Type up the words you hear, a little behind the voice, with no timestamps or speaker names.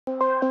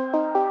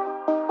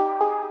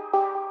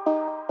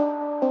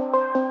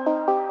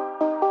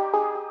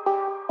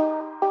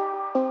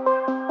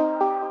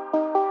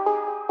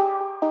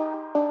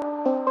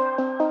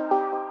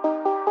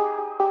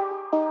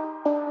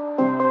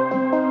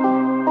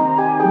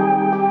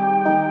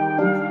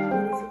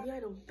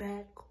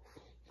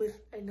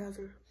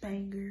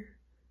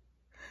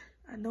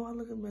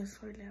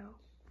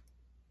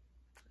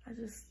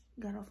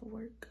got off of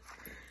work.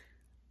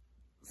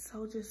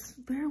 So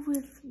just bear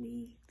with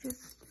me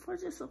for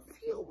just a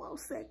few more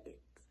seconds.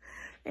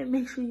 And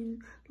make sure you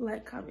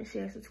like, comment,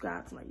 share,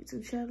 subscribe to my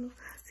YouTube channel.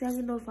 So you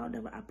get notified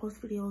whenever I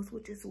post videos,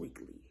 which is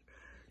weekly.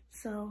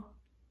 So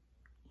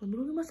let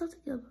me get myself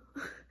together.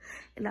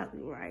 And I'll be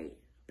right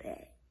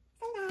back.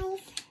 So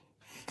guys,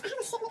 I have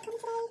a shipment coming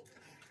today.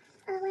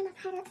 One of my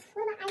products,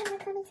 one of my items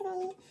are coming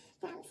today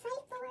that I'm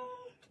excited for.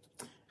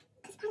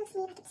 Because products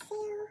mean I can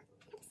sell.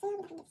 I can sell and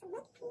I can get some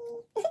money.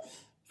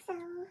 So,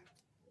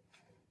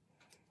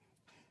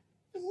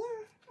 yeah,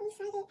 I'm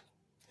excited.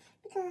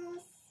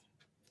 Because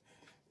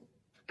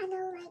I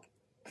know, like,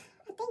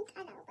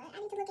 I know, but I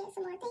need to look at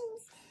some more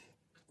things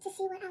to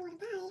see what I want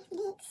to buy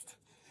next.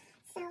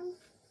 So,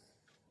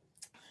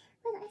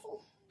 we're going to see.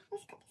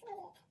 Let's cut this a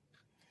little bit.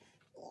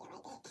 Yeah,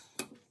 like that.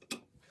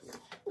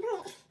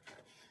 But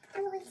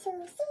I'm going to see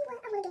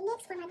what I want to get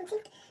next for my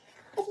boutique.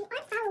 If you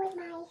aren't following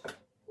my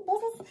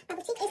business, my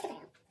boutique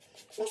Instagram,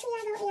 make sure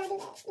y'all do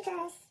that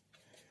because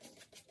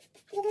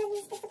you're going to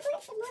need the support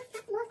and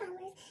more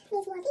followers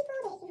means more people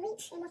that you can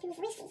reach, and more people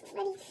can reach means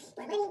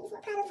more money means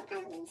more product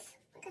means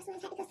more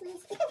customers, happy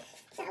customers.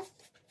 So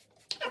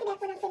I'll be back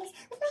when I'm finished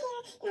with my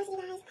hair, and I'll see you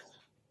guys later.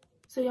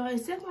 So y'all,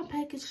 it said my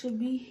package should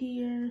be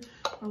here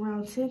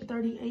around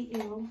 10:30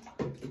 a.m.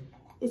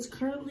 It's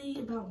currently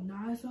about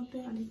 9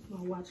 something. I need to put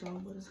my watch on,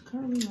 but it's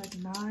currently like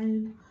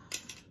 9,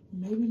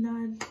 maybe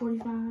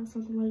 9:45,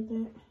 something like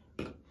that.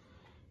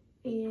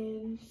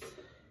 And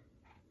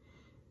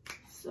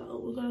so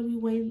we're gonna be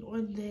waiting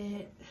on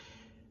that.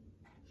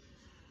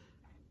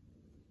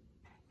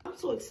 I'm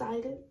so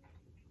excited.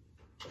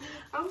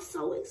 I'm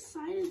so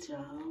excited,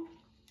 y'all.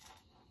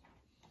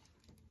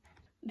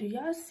 Do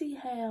y'all see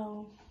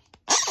how,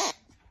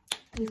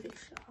 let me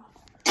fix y'all.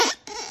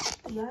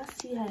 Do y'all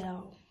see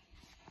how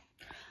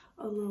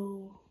a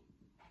little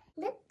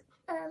what's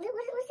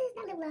this?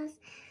 Not lip gloss.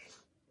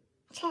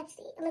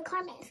 Chapstick. A little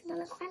Carmex. The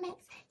little Carmex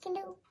can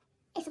do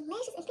is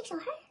matches and fix your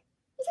hair.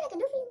 You see what I can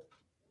do for you?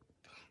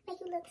 Make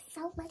you look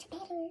so much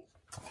better.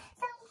 So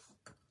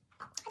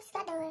I just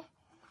got done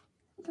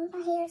doing my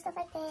hair, stuff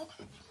like that.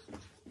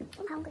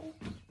 I'm hungry.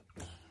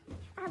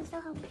 I'm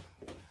so hungry.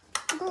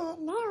 But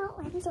now,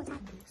 let me see what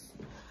time it is.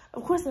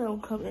 Of course, I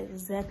don't come at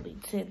exactly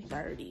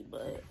 10:30,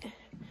 but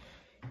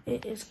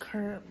it is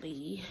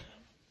currently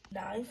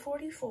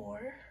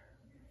 9:44.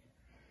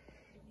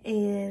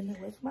 And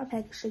with my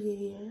package to get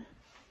here,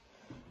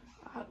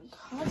 I'm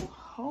kind of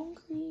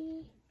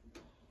hungry.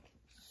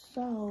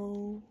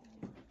 So,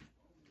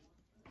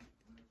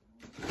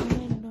 I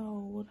don't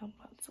know what I'm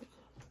about to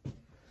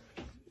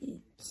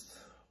eat.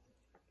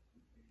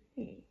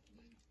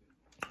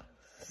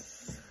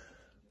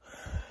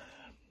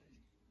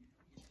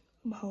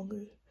 I'm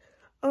hungry.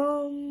 I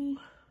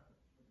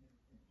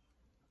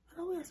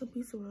know we have some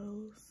pizza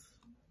rolls.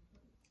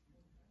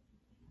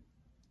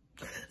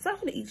 So I'm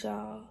gonna eat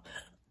y'all.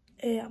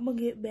 And I'm gonna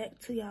get back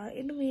to y'all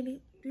in a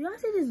minute. Do y'all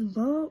see this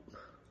bump?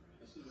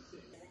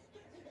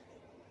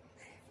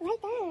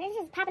 Right there. It's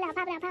just popping out,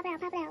 popping out, popping out,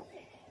 popping out.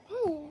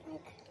 Hey,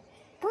 like,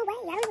 go away.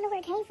 I don't even know where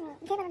it came from.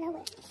 It came out of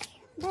nowhere.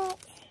 But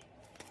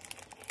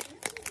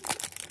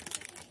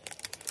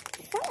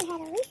someone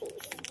had a Reese's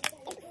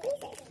in the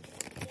freezer.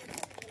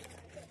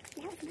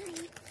 That was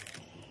mine.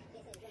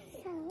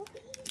 So,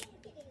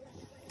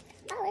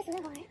 oh, it's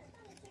real hard.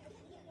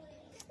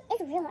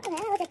 It's real hard. Okay, I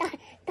look at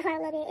the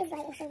hard a little bit. It's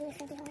like, it's really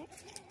hard.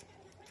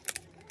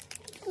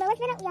 But what's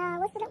been up, y'all?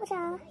 What's been up with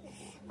y'all?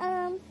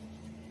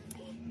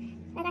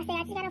 Like I said,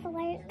 I just got off of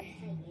work.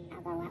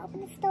 I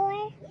opened the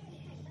store.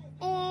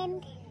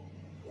 And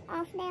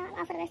off now. I'm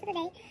off for the rest of the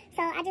day.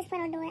 So I just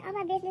plan on doing all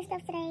my business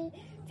stuff today.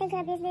 Taking care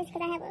of business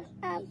because I have a,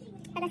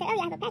 like I said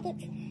earlier, I have a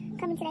package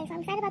coming today. So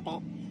I'm excited about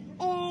that.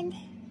 And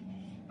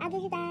I'll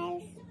give you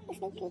guys a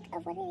sneak peek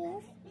of what it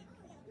is.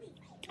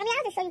 I mean,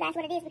 I'll just show you guys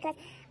what it is because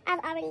I've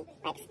already,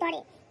 like,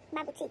 started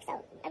my boutique.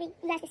 So, I mean,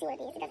 you guys can see what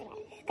it is. It doesn't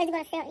matter because you're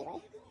going to sell anyway.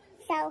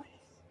 So,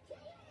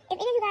 if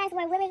any of you guys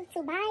were willing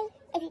to buy,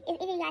 if any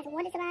of you guys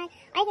wanted to buy,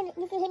 or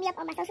you can hit me up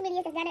on my social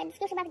media that's down in the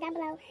description box down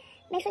below.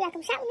 Make sure y'all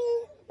come shop with me.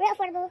 Real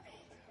affordable.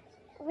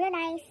 Real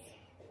nice.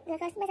 Good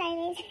customer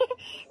service.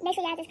 Make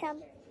sure y'all just come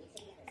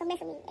mess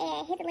with me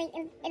and hit the link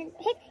and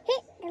hit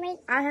the link.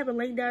 I have a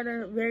link down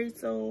there very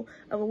soon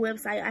of a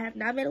website. I have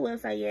not made a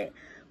website yet,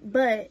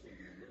 but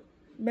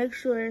make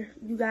sure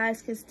you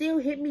guys can still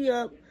hit me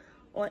up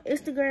on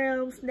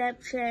Instagram,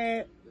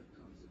 Snapchat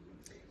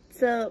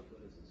to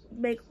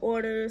make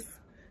orders,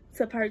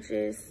 to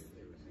purchase.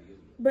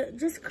 But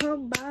just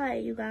come by,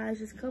 you guys.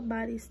 Just come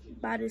buy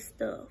this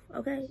stuff,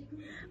 okay?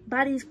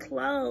 Buy these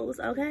clothes,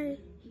 okay?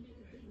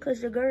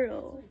 Because your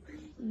girl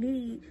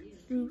needs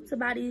you to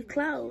buy these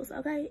clothes,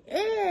 okay?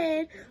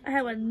 And I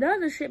have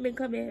another shipment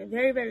coming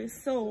very, very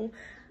soon.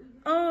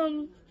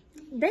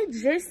 They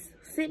just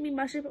sent me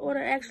my shipping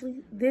order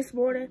actually this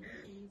morning.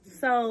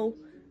 So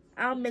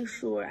I'll make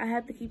sure. I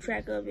have to keep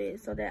track of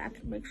it so that I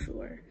can make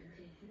sure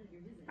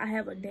I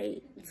have a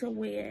date to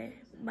when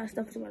my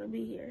stuff is going to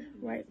be here,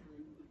 right?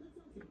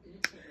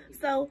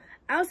 So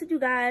I'll see you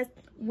guys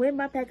when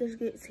my package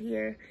gets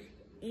here.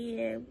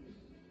 And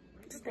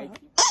Thank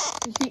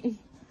you.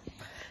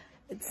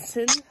 It's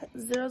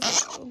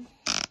 10:00.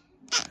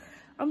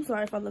 I'm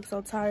sorry if I look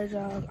so tired,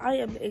 y'all. I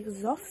am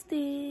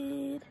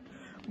exhausted,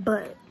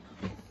 but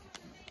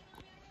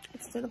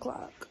it's 10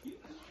 o'clock.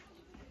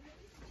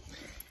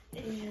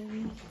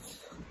 And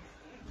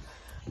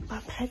my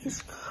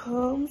package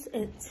comes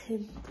at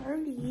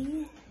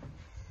 10:30.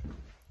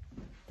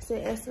 It's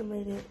an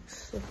estimated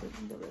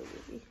shipping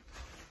delivery.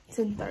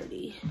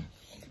 10:30.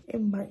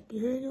 It might be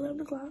here at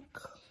 11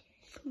 o'clock.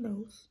 Who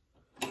knows?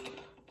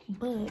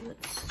 But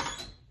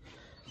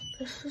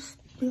let's just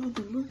be on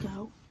the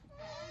lookout.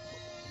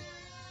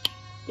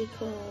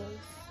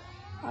 Because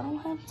I don't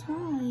have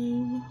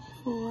time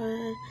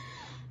for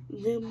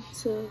them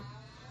to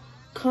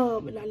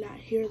come and I not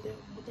hear them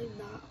when they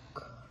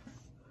knock.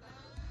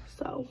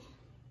 So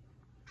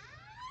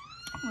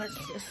let's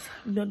just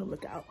be on the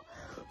lookout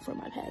for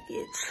my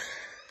package.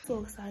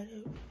 So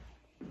excited.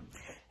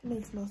 It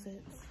makes no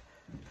sense.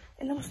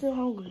 And I'm still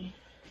hungry.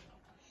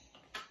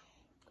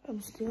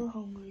 I'm still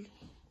hungry.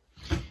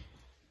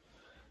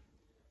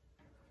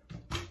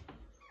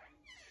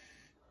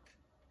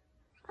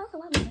 I don't know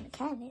why I'm in the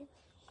cabinet.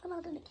 What am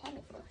I doing in the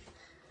cabinet for?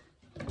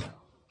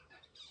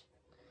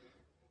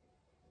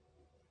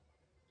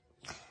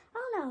 I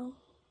don't know.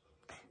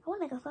 I want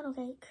to make a funnel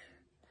cake.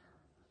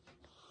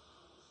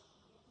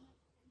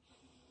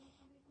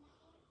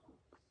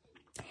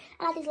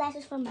 I got these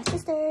lashes from my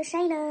sister,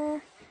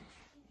 Shayna.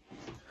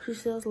 She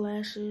sells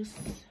lashes.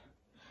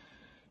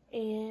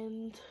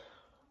 And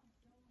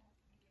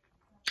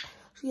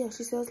yeah,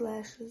 she sells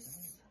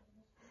lashes.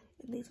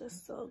 And these are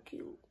so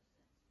cute.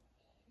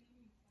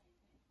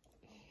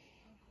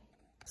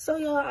 So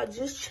y'all, I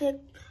just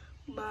checked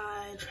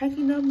my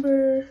tracking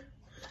number.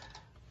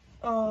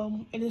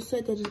 And it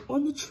said that it's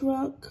on the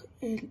truck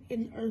and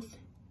in Earth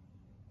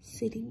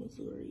City,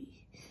 Missouri.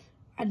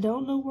 I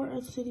don't know where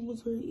Earth City,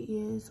 Missouri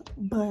is,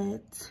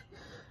 but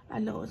I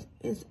know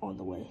it's on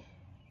the way.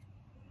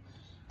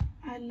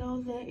 I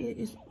know that it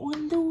is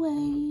on the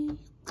way.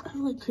 I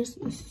feel like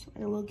Christmas,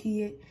 like a little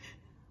kid,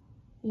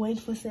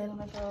 waiting for Santa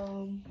to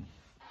come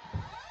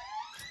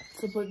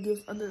to put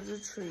gifts under the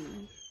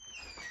tree.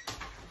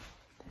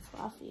 That's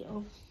how I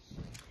feel.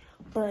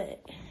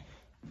 But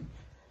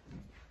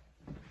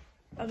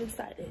I'm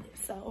excited,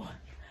 so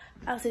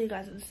I'll see you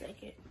guys in a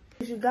second.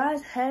 If you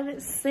guys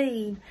haven't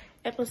seen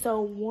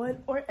episode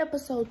 1 or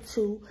episode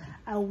 2,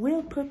 I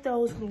will put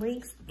those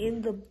links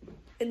in the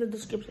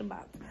description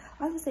box.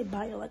 I was gonna say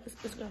bio like it's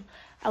Instagram.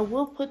 I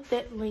will put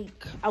that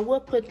link. I will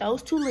put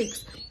those 2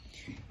 links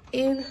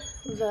in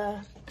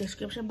the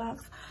description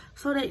box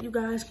so that you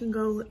guys can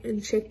go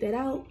and check that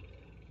out.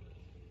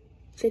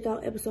 Check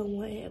out episode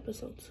 1 and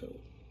episode 2.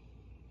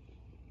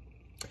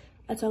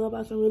 I talk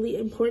about some really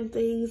important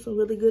things, some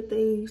really good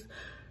things.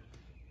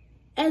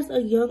 As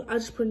a young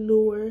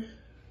entrepreneur,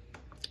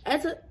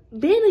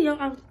 being a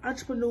young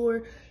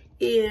entrepreneur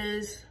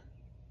is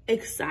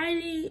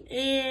exciting,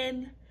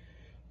 and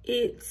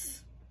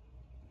it's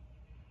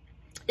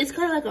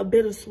kind of like a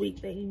bittersweet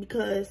thing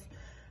because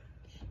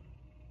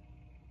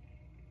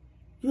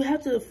you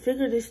have to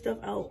figure this stuff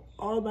out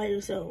all by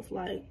yourself.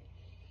 Like,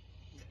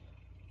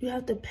 you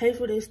have to pay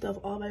for this stuff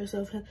all by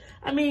yourself.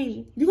 I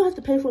mean, you don't have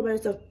to pay for it by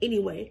yourself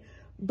anyway,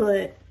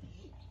 but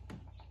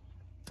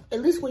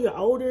at least when you're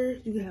older,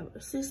 you can have an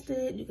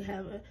assistant, you can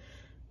have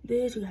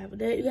this, you can have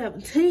that, you can have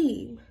a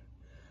team.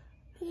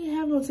 I can't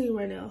have no team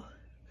right now.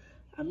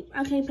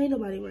 I can't pay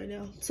nobody right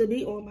now to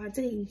be on my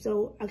team,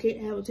 so I can't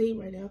have a team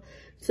right now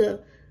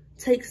to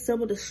take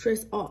some of the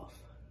stress off.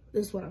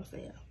 That's what I'm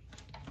saying.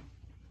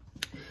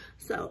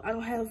 So I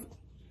don't have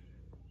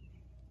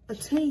a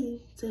team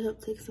to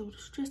help take some of the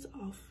stress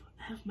off.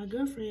 I have my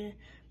girlfriend.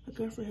 My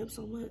girlfriend helps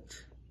so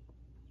much.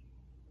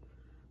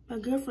 My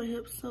girlfriend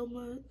helps so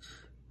much.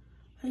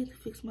 I need to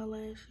fix my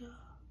lash, y'all.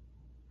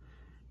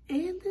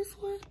 And this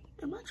one,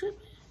 am I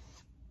tripping?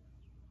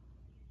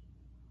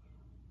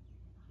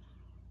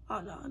 Oh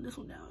no, this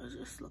one now, it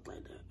just look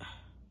like that.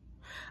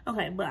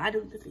 Okay, but I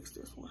do need to fix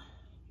this one.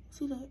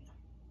 See that?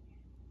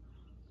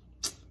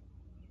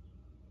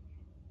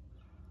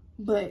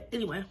 But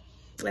anyway,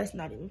 let's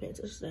not even pay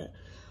attention to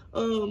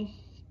that.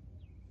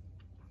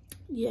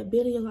 Yeah,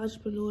 being a young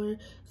entrepreneur,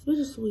 it's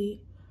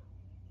bittersweet.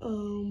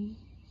 You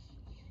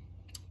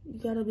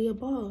gotta be a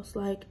boss.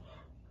 Like,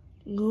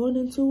 going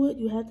into it,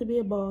 you have to be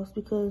a boss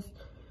because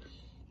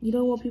you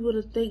don't want people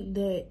to think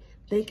that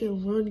they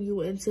can run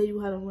you and tell you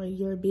how to run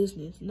your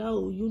business.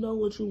 No, you know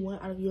what you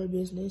want out of your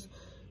business.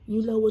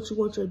 You know what you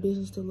want your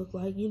business to look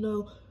like. You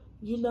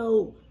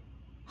know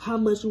how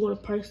much you want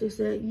to price this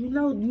at. You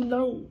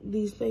know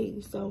these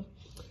things. So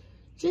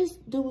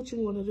just do what you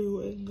want to do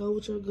and go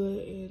with your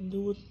gut and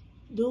do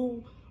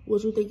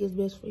what you think is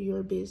best for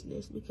your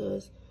business.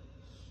 Because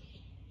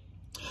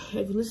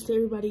if you listen to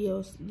everybody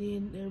else,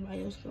 then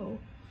everybody else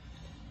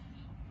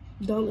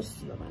don't listen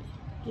to nobody.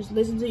 Just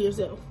listen to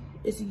yourself.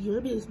 It's your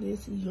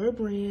business, your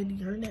brand,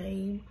 your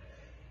name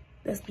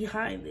that's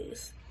behind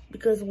this.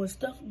 Because when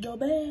stuff go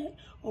bad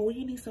or when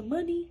you need some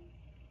money,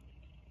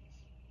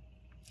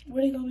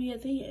 where they gonna be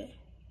at the end?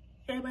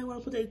 Everybody want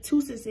to put their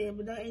 2 cents in,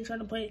 but they ain't trying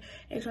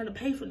to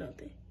pay for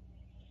nothing.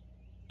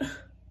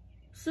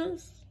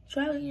 Sis,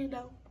 try again,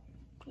 no.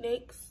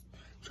 Next,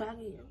 try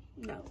again,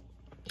 no.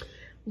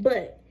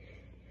 But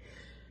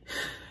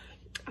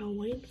I'm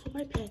waiting for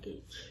my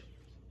package.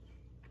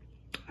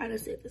 I done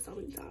said this so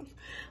many times.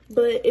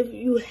 But if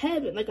you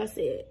haven't, like I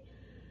said,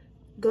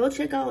 go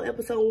check out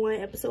episode 1,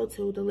 episode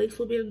 2. The links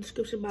will be in the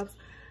description box.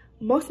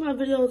 Most of my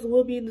videos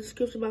will be in the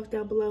description box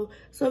down below.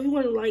 So if you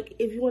want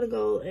to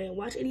go and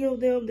watch any of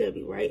them, they'll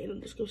be right in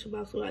the description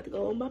box. So you have to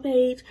go on my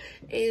page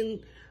and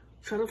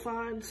try to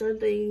find certain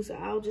things.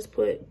 I'll just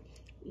put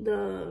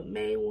the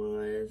main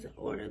ones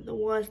or the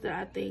ones that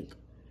I think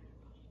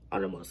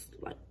are the most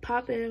like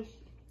popping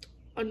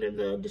under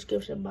the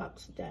description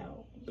box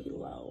down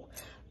below.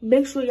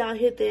 Make sure y'all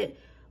hit that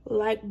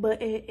like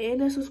button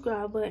and the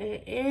subscribe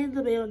button and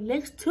the bell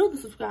next to the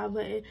subscribe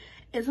button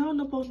and turn on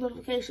the post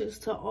notifications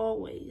to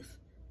always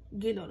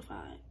get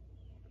notified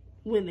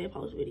when they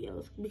post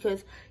videos,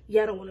 because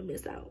y'all don't want to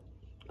miss out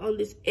on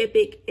this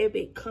epic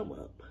come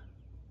up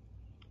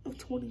of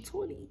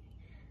 2020.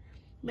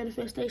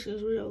 Manifestation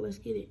is real. Let's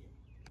get it.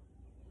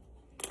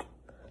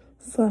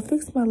 So I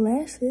fixed my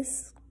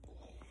lashes.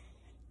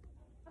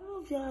 I don't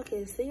know if y'all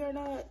can see or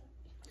not,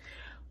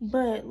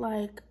 but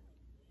like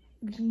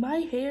my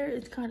hair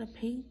is kind of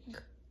pink.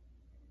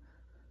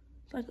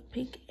 It's like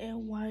pink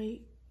and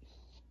white.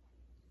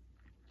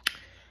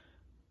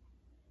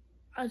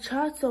 I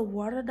tried to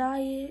water dye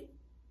it.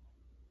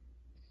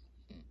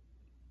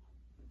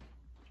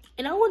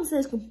 And I wouldn't say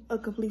it's a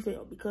complete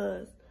fail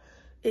because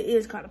it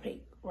is kind of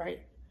pink, right?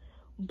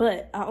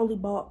 But I only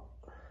bought,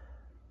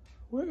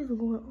 what is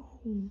going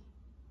on?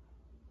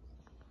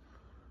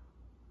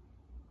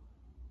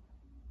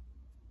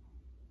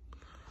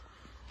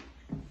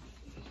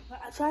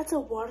 I tried to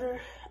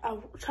water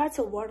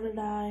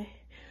dye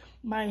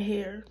my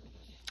hair.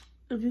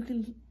 If you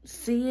can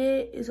see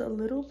it, it's a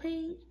little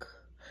pink.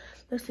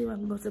 Let's see if I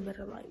can go to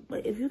better light.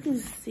 But if you can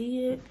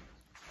see it,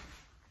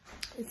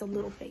 it's a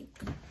little pink.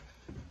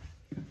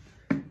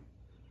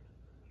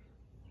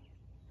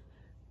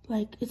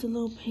 Like, it's a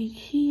little pink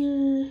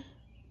here.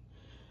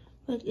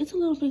 Like, it's a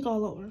little pink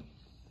all over.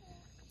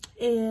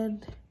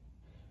 And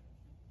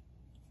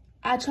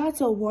I tried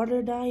to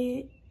water dye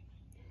it,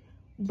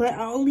 but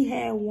I only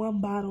had one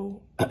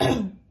bottle.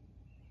 I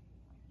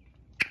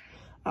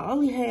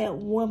only had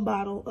one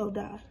bottle of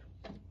dye.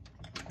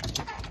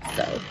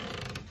 So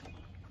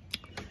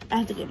I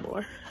have to get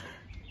more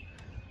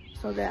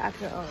so that I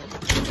can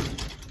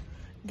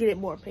get it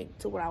more pink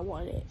to what I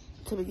wanted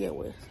to begin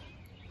with.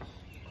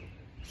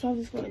 So I'm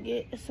just gonna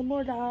get some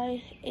more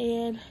dye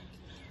and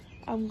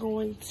I'm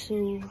going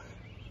to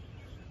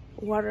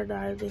water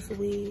dye this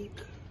wig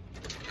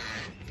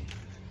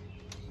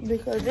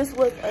because this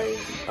was a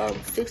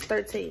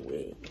 613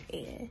 wig,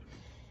 and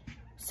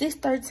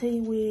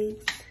 613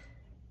 wigs,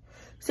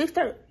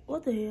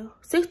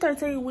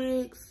 613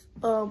 wigs,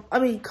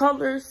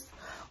 colors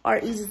are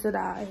easy to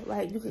dye.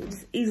 Like, you can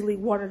just easily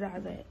water dye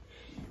that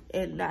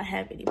and not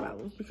have any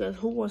problems, because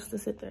who wants to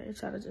sit there and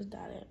try to just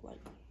dye that like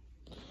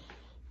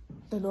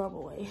the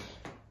normal way?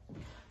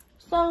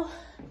 So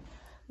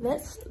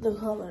that's the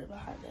color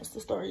behind this, the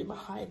story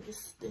behind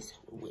this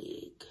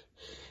wig.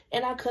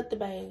 And I cut the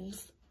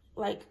bangs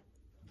like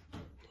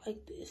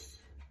this.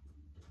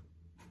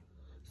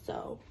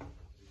 So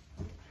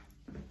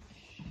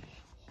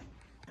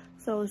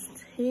it's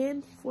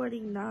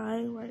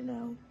 10:49 right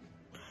now.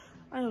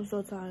 I am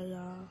so tired,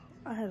 y'all.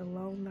 I had a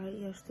long night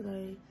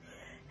yesterday.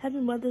 Happy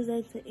Mother's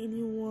Day to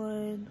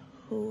anyone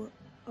who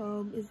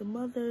is a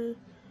mother,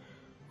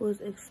 who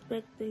is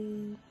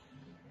expecting.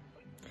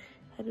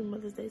 Happy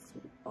Mother's Day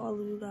to all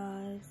of you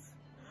guys.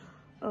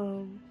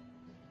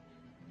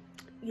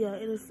 Yeah,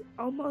 it is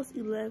almost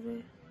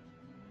 11.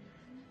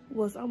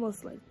 Well, it's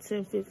almost like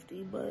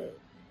 10:50, but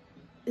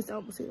it's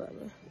almost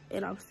 11.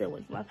 And I'm still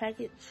waiting for my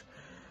package.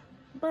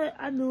 But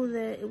I knew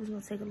that it was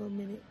going to take a little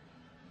minute.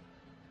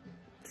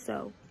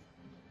 So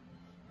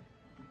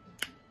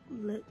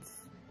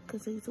let's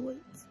continue to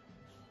wait.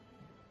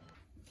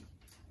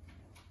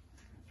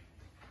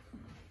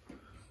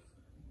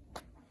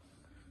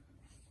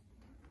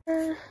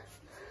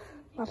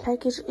 My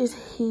package is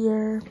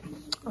here.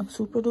 I'm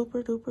super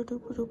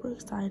duper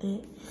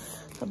excited.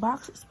 The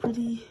box is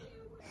pretty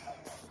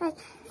like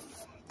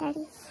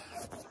dirty.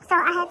 So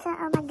I had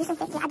to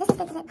disinfect it. I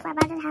disinfected it before I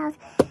brought it to the house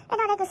and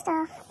all that good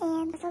stuff.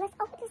 And so let's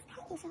open this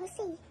package and let's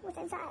see what's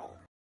inside.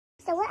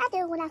 So what I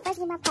do when I first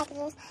get my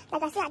packages,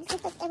 like I said, I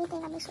disinfect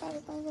everything. I make sure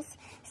everything is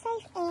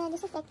safe and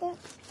disinfected.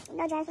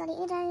 No germs, no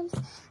any germs.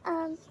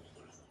 And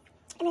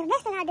then the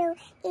next thing I do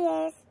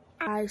is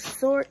I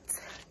sort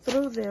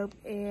through them,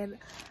 and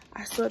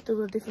I sort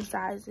through the different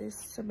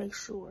sizes to make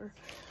sure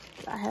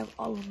that I have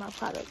all of my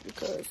product,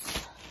 because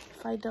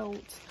if I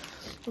don't,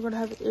 we're gonna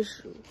have an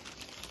issue.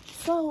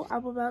 So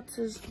I'm about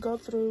to go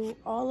through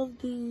all of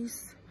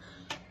this,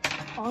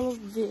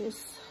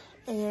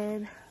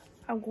 and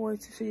I'm going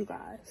to see you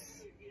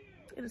guys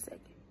in a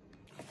second.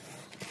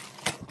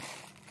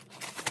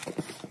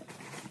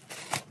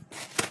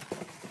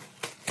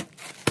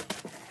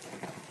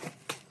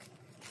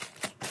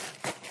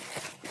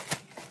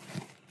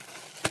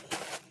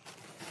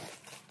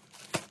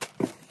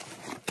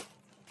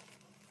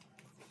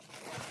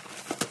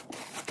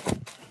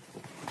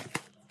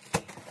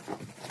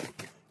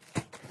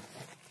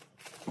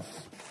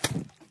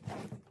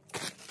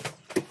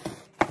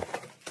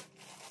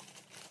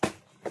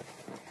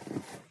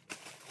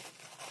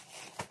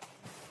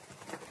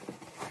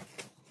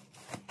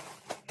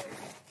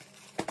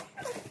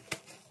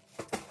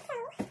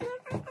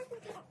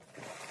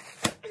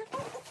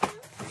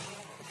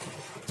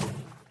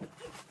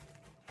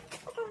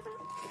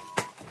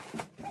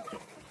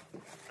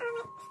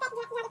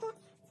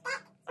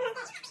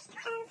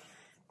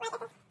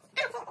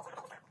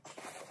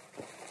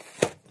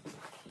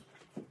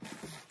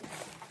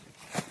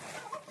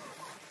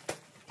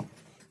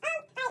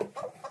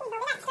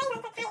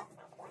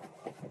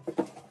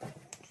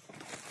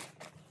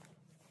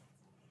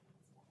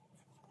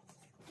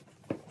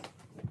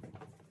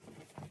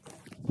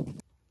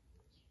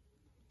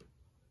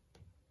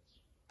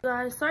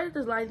 Guys, sorry if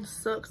this lighting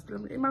sucks, but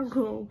I'm in my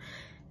room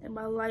and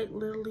my light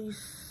literally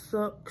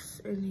sucks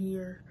in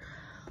here.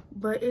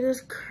 But it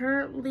is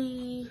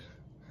currently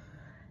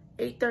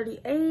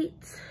 8:38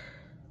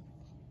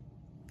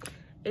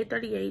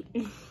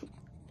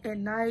 at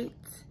night,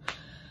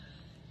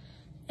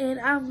 and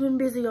I've been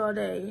busy all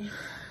day.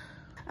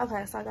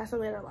 Okay, so I got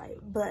some better light,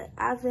 but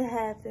I've been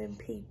having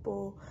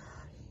people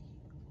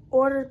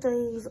order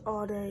things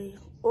all day,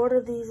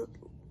 order these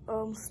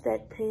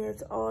stack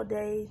pants all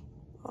day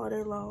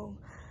long.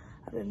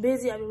 I've been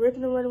busy. I've been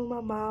ripping and running with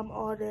my mom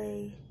all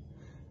day.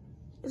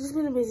 It's just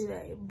been a busy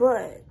day,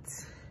 but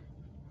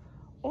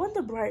on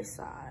the bright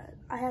side,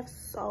 I have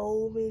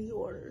so many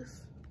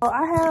orders. So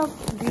I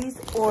have these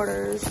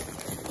orders.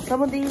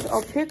 Some of these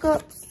are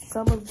pickups.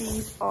 Some of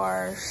these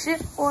are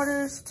ship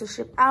orders to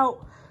ship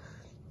out.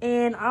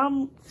 And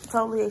I'm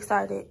totally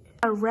excited.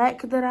 A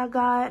rack that I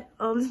got.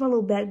 This is my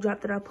little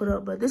backdrop that I put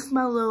up. But this is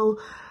my little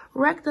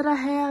rack that I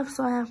have.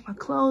 So I have my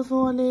clothes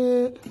on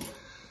it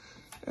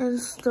and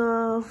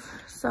stuff.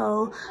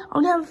 So I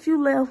only have a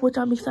few left, which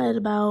I'm excited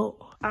about.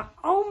 I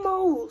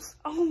almost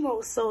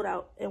sold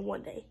out in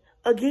one day.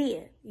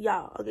 Again,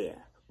 y'all, again.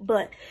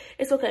 But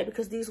it's okay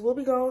because these will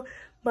be gone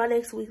by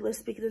next week. Let's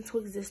speak it into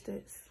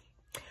existence.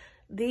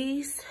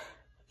 These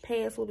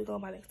pants will be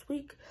gone by next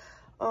week.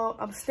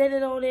 I'm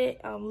standing on it.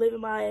 I'm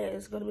living by it.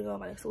 It's going to be gone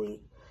by next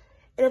week.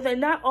 And if they're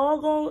not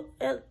all gone,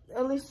 at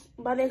least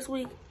by next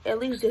week, at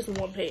least just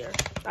one pair.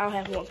 I'll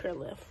have one pair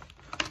left.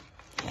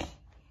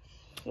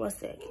 1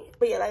 second.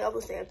 But yeah, like I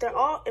was saying,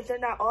 if they're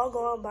not all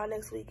gone by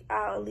next week,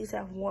 I'll at least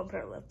have one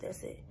pair left.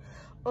 That's it.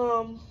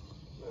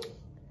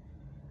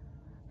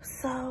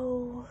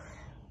 So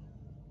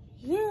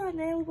yeah,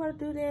 man, we want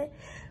to do that.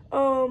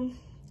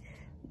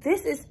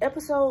 This is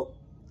episode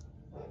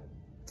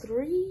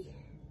 3,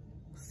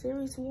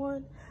 series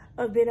 1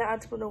 of Being an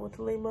Entrepreneur with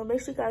Halema. Make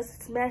sure you guys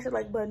smash the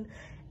like button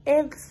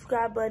and the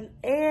subscribe button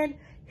and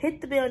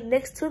hit the bell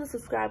next to the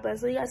subscribe button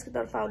so you guys get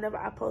notified whenever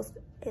I post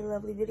a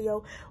lovely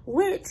video,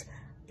 which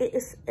it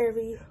is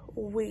every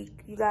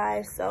week, you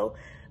guys. So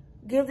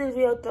give this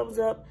video a thumbs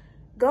up.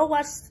 Go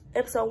watch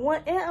episode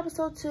 1 and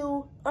episode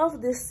 2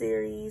 of this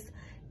series,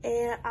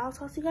 and I'll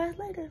talk to you guys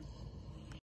later.